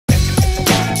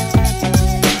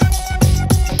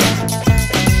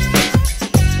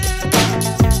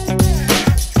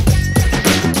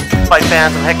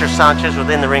fans, I'm Hector Sanchez with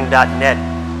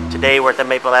InTheRing.net. Today we're at the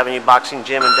Maple Avenue Boxing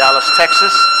Gym in Dallas,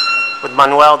 Texas with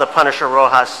Manuel, the Punisher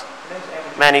Rojas.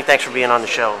 Manny, thanks for being on the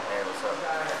show.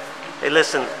 Hey,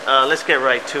 listen, let's get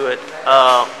right to it.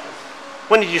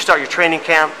 When did you start your training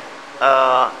camp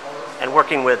and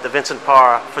working with the Vincent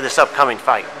Parr for this upcoming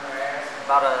fight?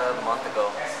 About a month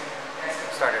ago.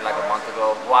 Started like a month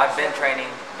ago. Well, I've been training.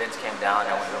 Vince came down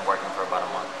and we've been working for about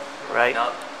a month. Right.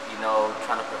 You know,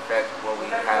 trying to perfect what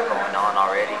we have going on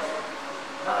already.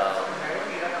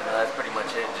 That's pretty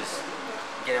much it. Just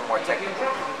getting more technical.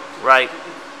 Right.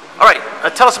 All right.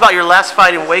 Tell us about your last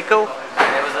fight in Waco.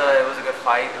 It was a good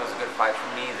fight. It was a good fight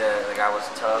for me. The guy was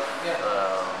tough,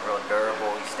 real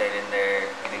durable. He stayed in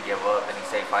there. He didn't give up, and he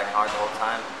stayed fighting hard the whole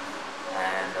time.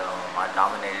 And I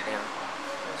dominated him.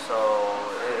 So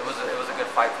it was a good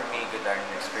fight for me. Good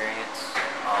learning experience.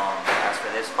 As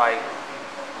for this fight,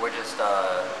 we're just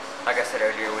like I said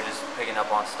earlier, we're just picking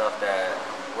up on stuff that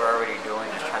we're already doing,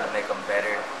 just trying to make them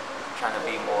better, trying to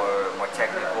be more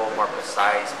technical, more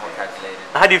precise, more calculated.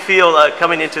 How do you feel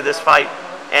coming into this fight,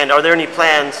 and are there any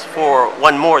plans for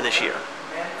one more this year?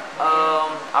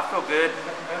 I feel good.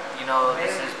 You know,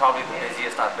 this is probably the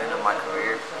busiest I've been in my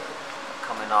career,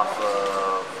 coming off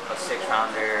of a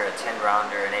 6-rounder, a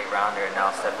 10-rounder, an 8-rounder, and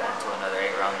now stepping into another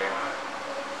 8-rounder.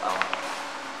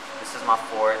 This is my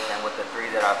 4th, and with the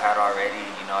 3 that I've had already,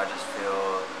 you know, I just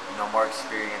feel, you know, more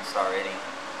experienced already.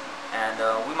 And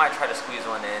we might try to squeeze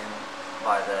one in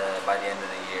by the end of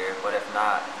the year, but if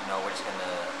not, you know, we're just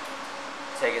gonna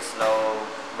take it slow,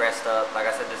 rest up.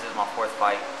 Like I said, this is my 4th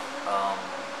fight,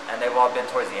 and they've all been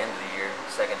towards the end of the year,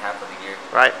 second half of the year.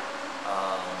 Right.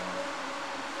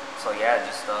 So yeah,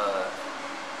 just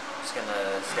gonna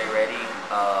stay ready.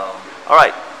 All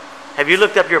right. Have you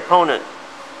looked up your opponent?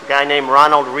 A guy named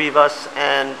Ronald Rivas,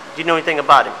 and do you know anything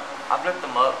about him? I've looked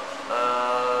him up.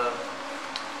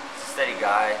 He's a steady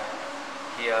guy.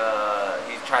 He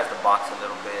tries to box a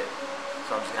little bit,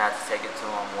 so I'm just gonna have to take it to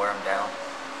him, wear him down.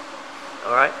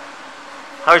 All right.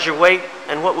 How's your weight,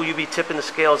 and what will you be tipping the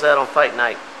scales at on fight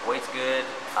night? Weight's good.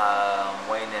 I'm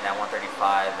weighing in at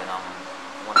 135, and I'm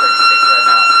 136 right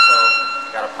now, so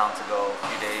got a pound to go. A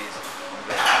few days. I'm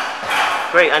good.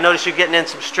 Great. I noticed you're getting in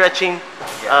some stretching.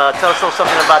 Yeah. Tell us a little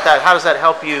something about that. How does that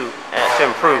help you to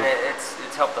improve? Man, it's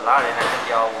helped a lot, and I think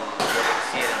y'all will be able to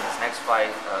see it in this next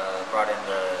fight. Brought in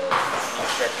the new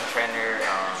stretching trainer,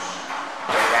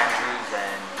 Dave Andrews,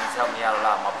 and he's helped me out a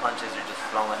lot. My punches are just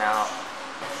flowing out.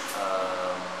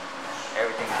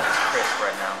 Everything's just crisp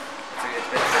right now. It's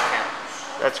been a good camp.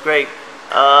 That's great.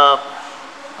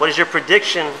 What is your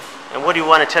prediction, and what do you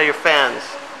want to tell your fans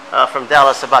from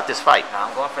Dallas about this fight?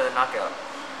 I'm going for the knockout.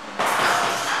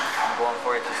 I'm going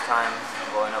for it this time.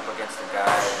 I'm going up against a guy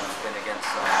who's been against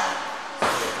some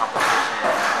good competition.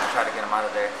 I'm going to try to get him out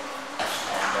of there,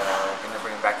 and going to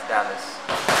bring him back to Dallas.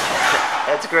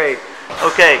 That's great.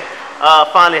 Okay.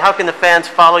 Finally, how can the fans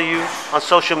follow you on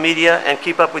social media and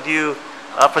keep up with you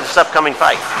for this upcoming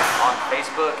fight? On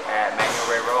Facebook at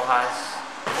Manuel Rojas,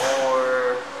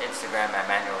 or Instagram at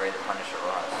Manuel the Punisher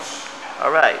Rojas.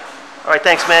 All right. All right,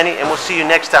 thanks, Manny, and we'll see you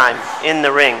next time in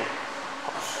the ring.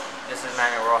 This is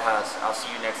Manuel Rojas. I'll see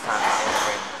you next time in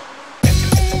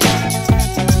the ring.